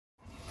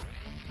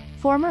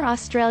Former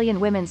Australian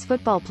women's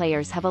football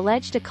players have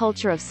alleged a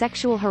culture of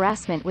sexual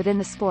harassment within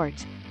the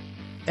sport.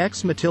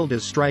 Ex-Matildas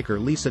striker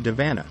Lisa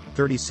Devanna,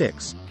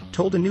 36,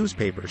 told a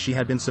newspaper she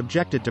had been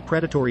subjected to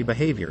predatory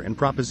behaviour and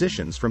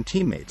propositions from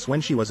teammates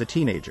when she was a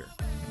teenager.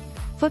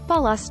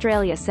 Football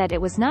Australia said it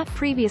was not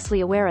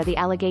previously aware of the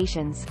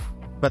allegations.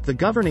 But the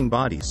governing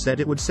bodies said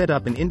it would set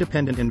up an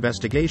independent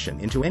investigation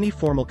into any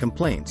formal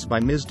complaints by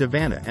Ms.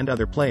 Devanna and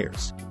other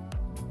players.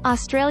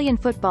 Australian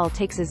football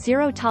takes a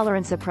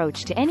zero-tolerance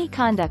approach to any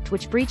conduct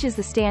which breaches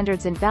the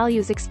standards and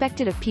values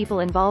expected of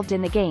people involved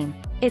in the game,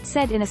 it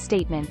said in a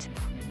statement.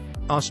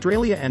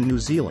 Australia and New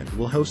Zealand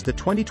will host the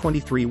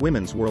 2023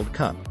 Women's World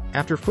Cup,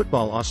 after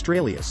Football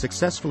Australia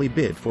successfully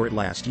bid for it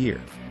last year.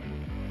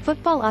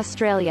 Football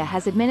Australia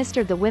has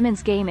administered the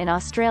women's game in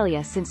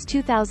Australia since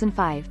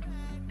 2005.